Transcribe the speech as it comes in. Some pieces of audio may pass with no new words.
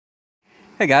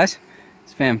Hey guys,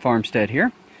 it's Farmstead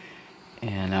here,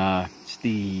 and it's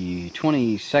the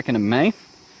 22nd of May.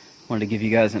 Wanted to give you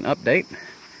guys an update.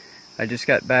 I just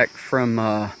got back from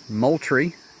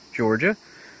Moultrie, Georgia,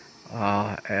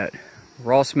 at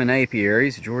Rossman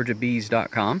Apiaries,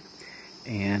 georgiabees.com,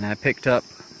 and I picked up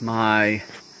my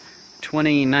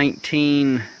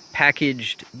 2019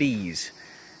 packaged bees.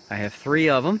 I have 3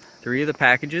 of them, 3 of the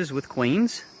packages with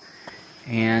queens,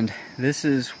 and this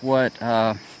is what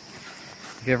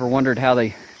if you ever wondered how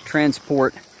they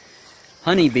transport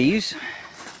honeybees,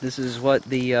 this is what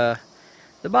the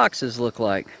boxes look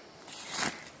like.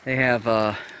 They have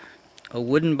a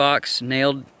wooden box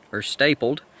nailed or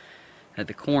stapled at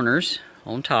the corners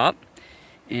on top,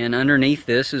 and underneath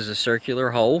this is a circular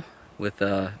hole with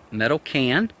a metal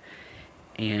can,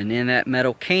 and in that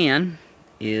metal can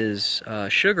is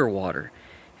sugar water,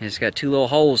 and it's got 2 little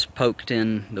holes poked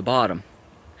in the bottom.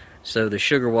 So the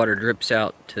sugar water drips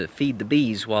out to feed the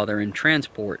bees while they're in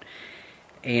transport.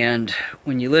 And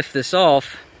when you lift this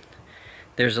off,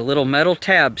 there's a little metal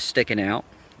tab sticking out,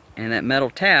 and that metal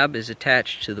tab is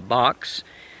attached to the box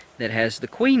that has the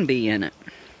queen bee in it.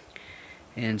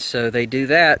 And so they do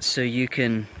that so you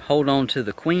can hold on to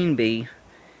the queen bee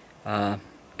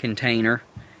container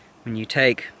when you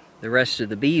take the rest of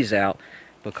the bees out,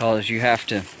 because you have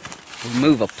to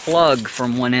remove a plug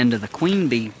from one end of the queen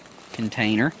bee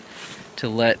container to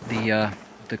let the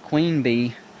queen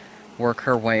bee work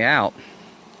her way out.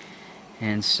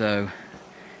 And so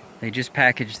they just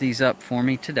packaged these up for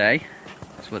me today.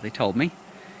 That's what they told me.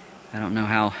 I don't know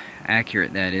how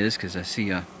accurate that is because I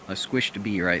see a squished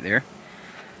bee right there.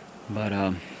 But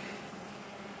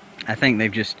I think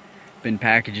they've just been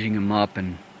packaging them up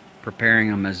and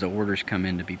preparing them as the orders come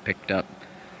in to be picked up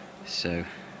so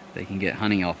they can get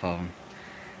honey off of them.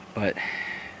 But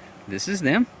this is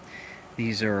them.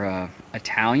 These are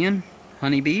Italian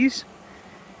honeybees,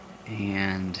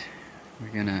 and we're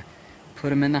gonna put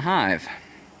them in the hive.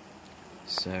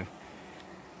 So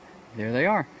there they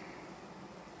are.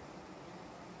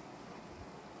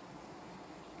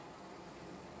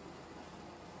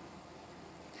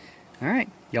 All right,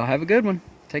 y'all have a good one.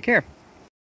 Take care.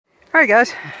 All right,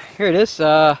 guys, here it is.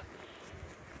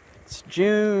 It's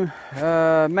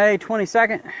May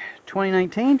 22nd,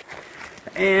 2019,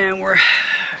 and we're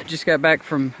just got back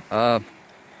from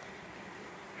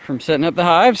setting up the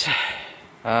hives.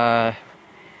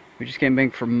 We just came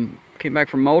back from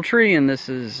Moultrie, and this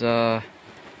is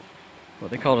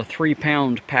what they call a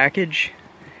 3-pound package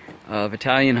of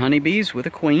Italian honeybees with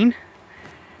a queen.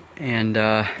 And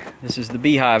this is the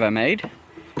beehive I made,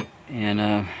 and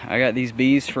I got these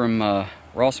bees from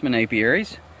Rossman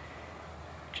Apiaries,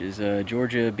 which is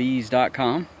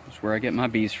georgiabees.com. That's where I get my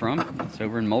bees from. It's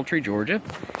over in Moultrie, Georgia.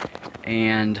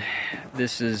 And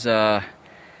this is the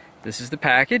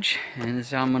package, and this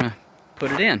is how I'm gonna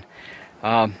put it in.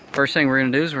 First thing we're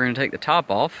gonna do is we're gonna take the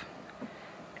top off,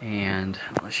 and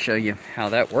let's show you how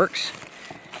that works.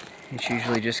 It's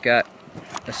usually just got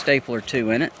a staple or 2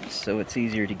 in it, so it's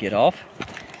easier to get off.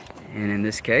 And in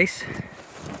this case,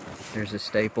 there's a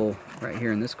staple right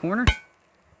here in this corner.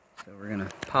 So we're gonna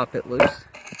pop it loose,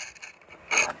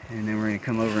 and then we're gonna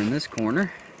come over in this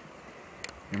corner,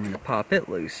 and we're gonna pop it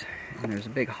loose. And there's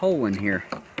a big hole in here,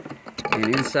 and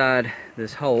inside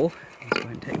this hole, let's go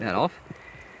ahead and take that off,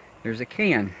 there's a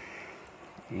can.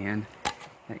 And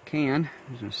that can,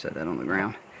 I'm just gonna set that on the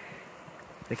ground.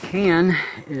 The can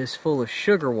is full of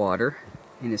sugar water,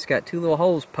 and it's got 2 little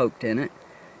holes poked in it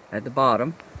at the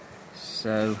bottom.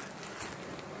 So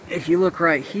if you look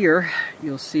right here,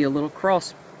 you'll see a little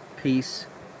cross piece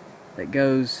that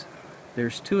goes,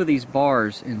 there's 2 of these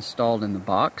bars installed in the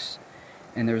box,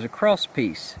 and there's a cross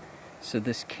piece. So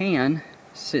this can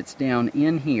sits down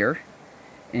in here,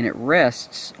 and it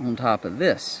rests on top of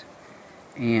this.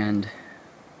 And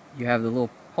you have the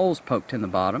little holes poked in the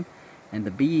bottom, and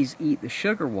the bees eat the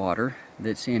sugar water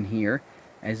that's in here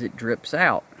as it drips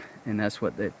out, and that's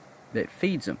what that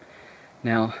feeds them.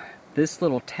 Now, this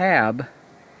little tab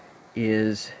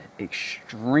is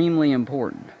extremely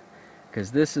important,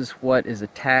 because this is what is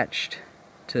attached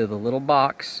to the little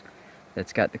box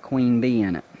that's got the queen bee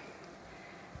in it.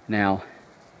 Now,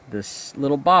 this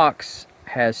little box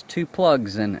has 2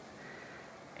 plugs in it,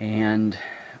 and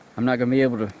I'm not going to be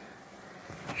able to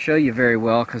show you very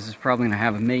well because it's probably going to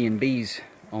have 1,000,000 bees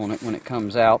on it when it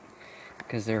comes out,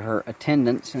 because they're her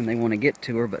attendants and they want to get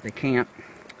to her but they can't.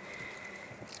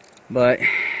 But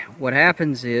what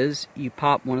happens is you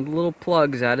pop one of the little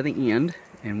plugs out of the end,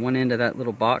 and one end of that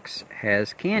little box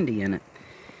has candy in it,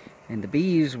 and the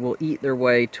bees will eat their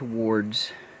way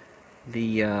towards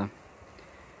the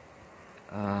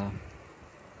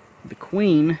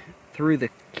queen through the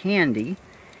candy,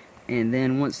 And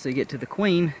then once they get to the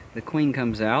queen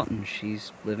comes out and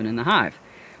she's living in the hive.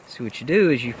 So what you do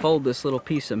is you fold this little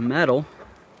piece of metal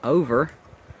over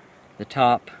the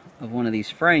top of one of these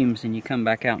frames, and you come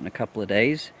back out in a couple of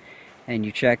days and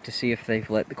you check to see if they've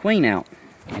let the queen out.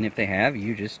 And if they have,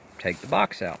 you just take the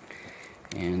box out.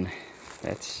 And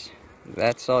that's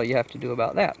all you have to do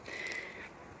about that.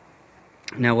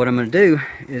 Now what I'm going to do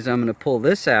is I'm going to pull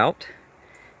this out,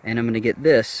 and I'm going to get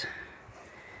this,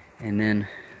 and then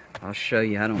I'll show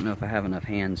you. I don't know if I have enough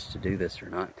hands to do this or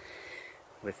not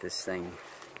with this thing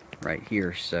right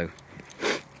here, so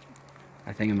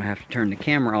I think I'm going to have to turn the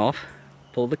camera off,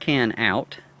 pull the can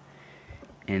out,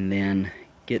 and then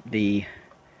get the...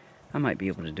 I might be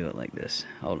able to do it like this.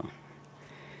 Hold on.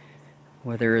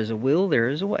 Where there is a will, there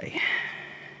is a way.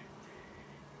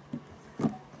 I'm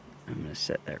going to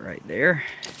set that right there,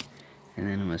 and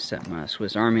then I'm going to set my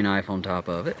Swiss Army knife on top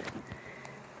of it.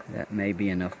 That may be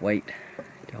enough weight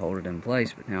to hold it in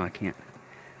place, but now I can't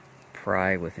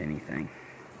pry with anything.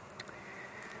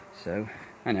 So,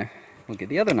 I know, we'll get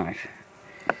the other knife.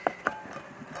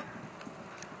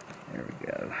 There we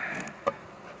go.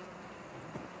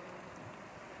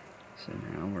 So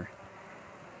now we're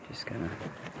just going to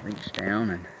reach down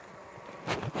and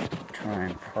try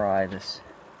and pry this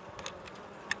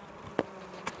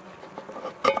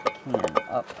can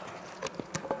up.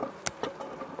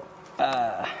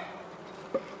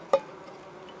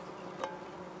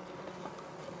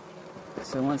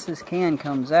 So once this can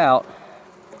comes out,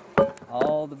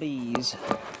 all the bees...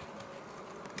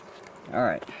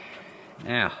 Alright,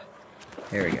 now,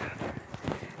 there we go.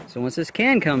 So once this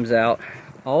can comes out,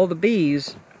 all the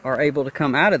bees are able to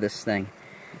come out of this thing.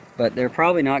 But they're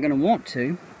probably not going to want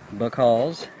to,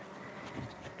 because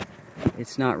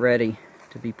it's not ready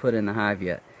to be put in the hive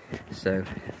yet. So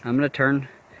I'm going to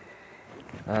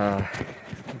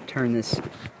turn this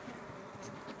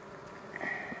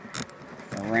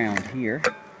around here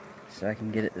so I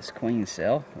can get at this queen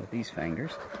cell with these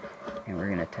fingers, and we're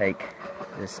going to take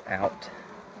this out.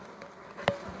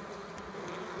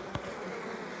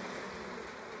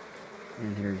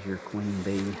 And here's your queen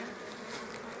bee.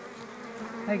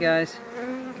 Hey guys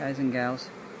and gals.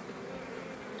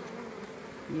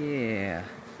 Yeah.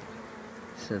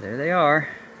 So there they are.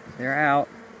 They're out.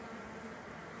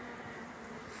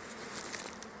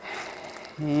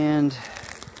 And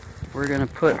we're going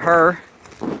to put her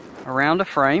around a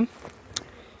frame.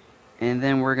 And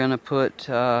then we're going to put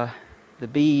the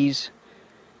bees,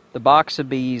 the box of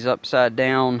bees, upside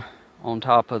down on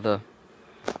top of the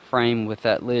frame with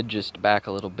that lid just back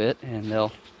a little bit, and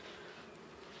they'll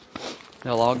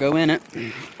all go in it.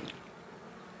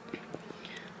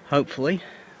 Hopefully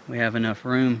we have enough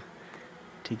room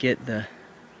to get the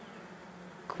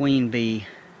queen bee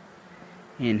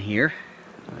in here.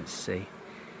 Let's see.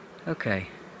 Okay,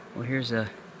 well here's a...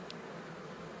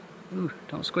 Ooh,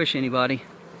 don't squish anybody.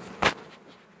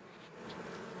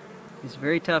 It's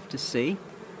very tough to see,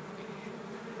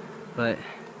 but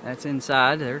that's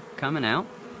inside. They're coming out.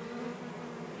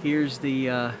 Here's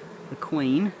the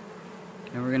queen,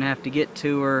 and we're gonna have to get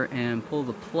to her and pull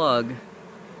the plug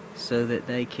so that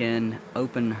they can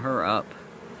open her up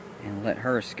and let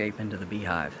her escape into the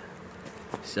beehive.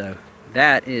 So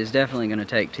that is definitely going to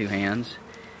take two hands,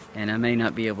 and I may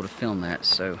not be able to film that,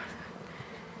 so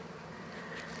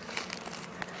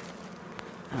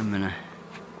I'm gonna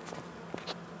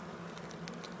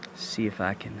see if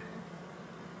I can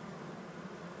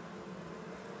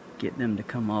get them to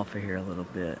come off of here a little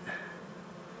bit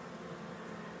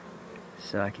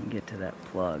so I can get to that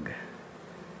plug.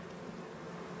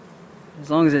 As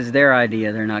long as it's their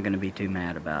idea, they're not going to be too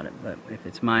mad about it, but if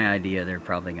it's my idea, they're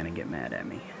probably going to get mad at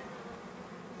me.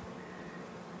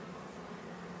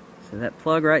 So that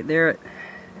plug right there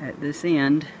at this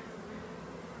end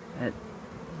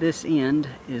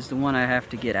is the one I have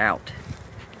to get out.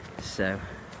 So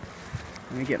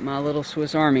let me get my little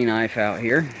Swiss Army knife out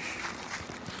here,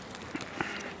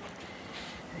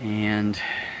 and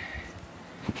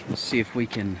we'll see if we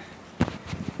can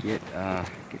get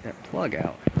that plug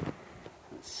out.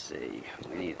 Let's see,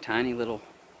 we need a tiny little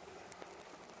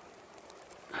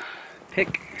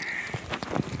pick,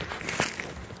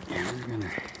 and we're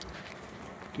gonna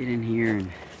get in here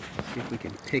and see if we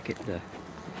can pick at the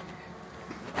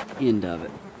end of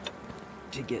it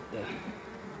to get the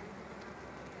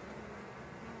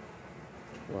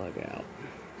plug out.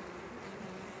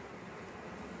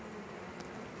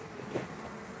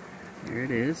 There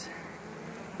it is,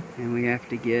 and we have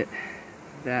to get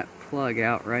that plug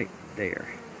out right there.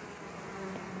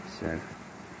 So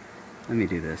let me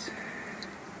do this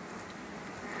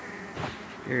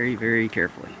very, very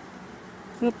carefully.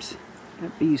 Oops,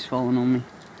 that bee's falling on me.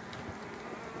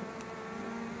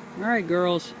 Alright,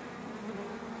 girls.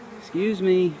 Excuse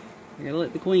me. I gotta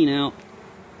let the queen out.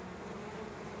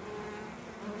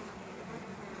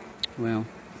 Well,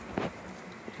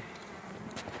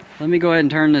 let me go ahead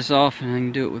and turn this off, and I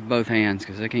can do it with both hands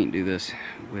because I can't do this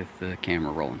with the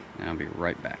camera rolling. And I'll be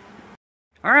right back.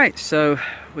 Alright, so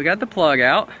we got the plug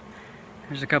out.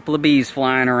 There's a couple of bees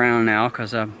flying around now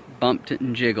because I bumped it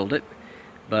and jiggled it.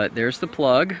 But there's the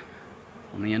plug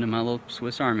on the end of my little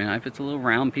Swiss Army knife. It's a little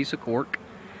round piece of cork,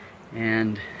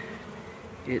 and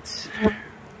it's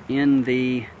in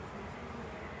the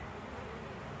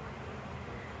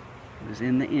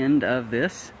end of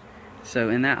this. So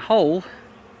in that hole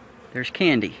there's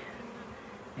candy,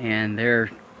 and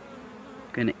they're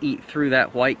gonna eat through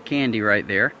that white candy right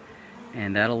there,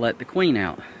 and that'll let the queen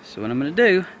out. So what I'm gonna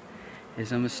do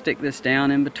is I'm gonna stick this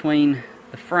down in between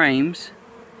the frames,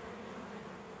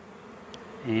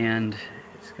 and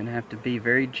it's gonna have to be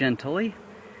very gently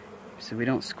so we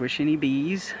don't squish any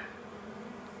bees.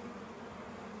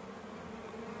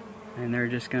 And they're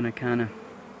just gonna kind of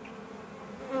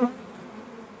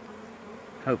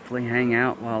hopefully hang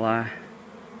out while I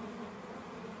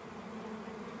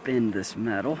bend this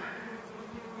metal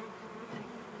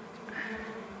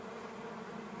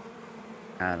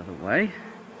out of the way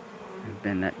and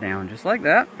bend that down just like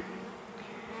that.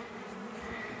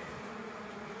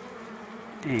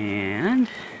 And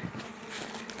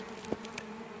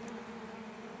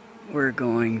we're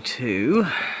going to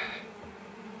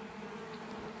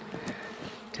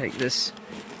take this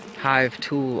hive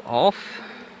tool off,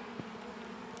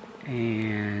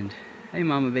 and hey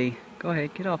Mama Bee, go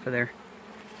ahead, get off of there.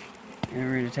 And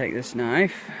we're going to take this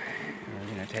knife, and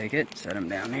we're going to take it, set them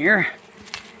down here,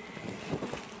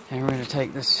 and we're going to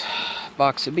take this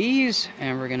box of bees,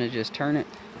 and we're going to just turn it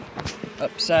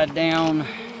upside down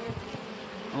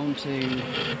onto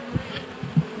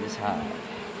this hive,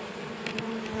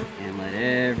 and let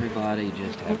everybody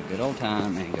just have a good old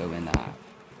time and go in the hive.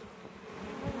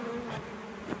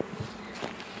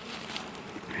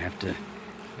 Have to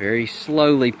very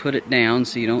slowly put it down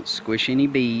so you don't squish any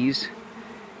bees,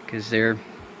 because they're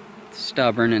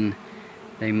stubborn and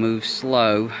they move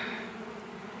slow,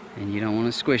 and you don't want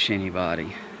to squish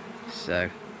anybody. So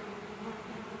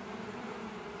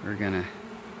we're gonna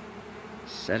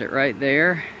set it right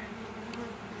there,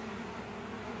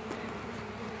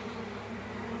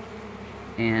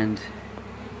 and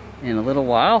in a little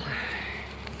while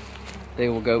they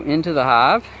will go into the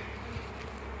hive.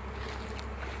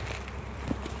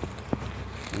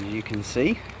 As you can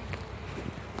see,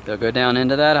 they'll go down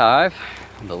into that hive.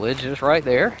 The lid's just right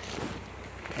there,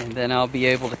 and then I'll be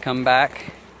able to come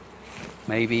back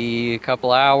maybe a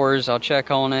couple hours. I'll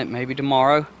check on it, maybe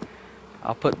tomorrow.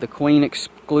 I'll put the queen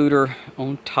excluder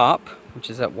on top, which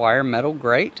is that wire metal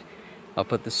grate. I'll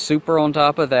put the super on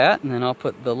top of that, and then I'll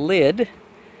put the lid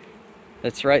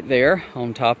that's right there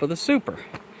on top of the super.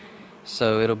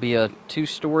 So it'll be a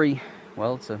two-story,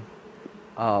 well, it's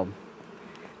a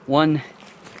one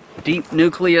deep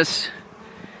nucleus,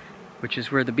 which is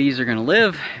where the bees are going to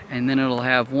live, and then it'll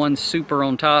have one super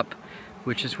on top,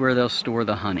 which is where they'll store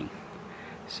the honey.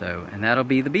 So, and that'll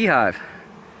be the beehive.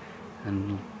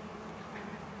 And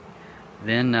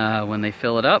then when they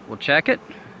fill it up, we'll check it.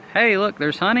 Hey, look,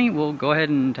 there's honey. We'll go ahead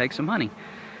and take some honey.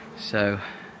 So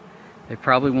they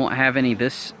probably won't have any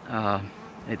this at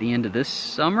the end of this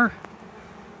summer,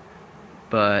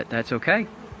 but that's okay,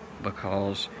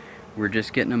 because we're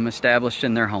just getting them established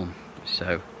in their home.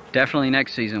 So definitely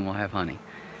next season we'll have honey.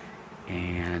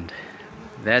 And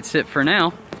that's it for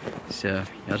now. So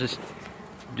y'all just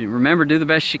remember, do the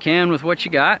best you can with what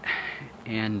you got.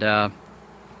 And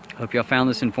hope y'all found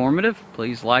this informative.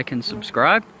 Please like and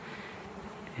subscribe.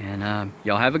 And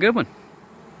y'all have a good one.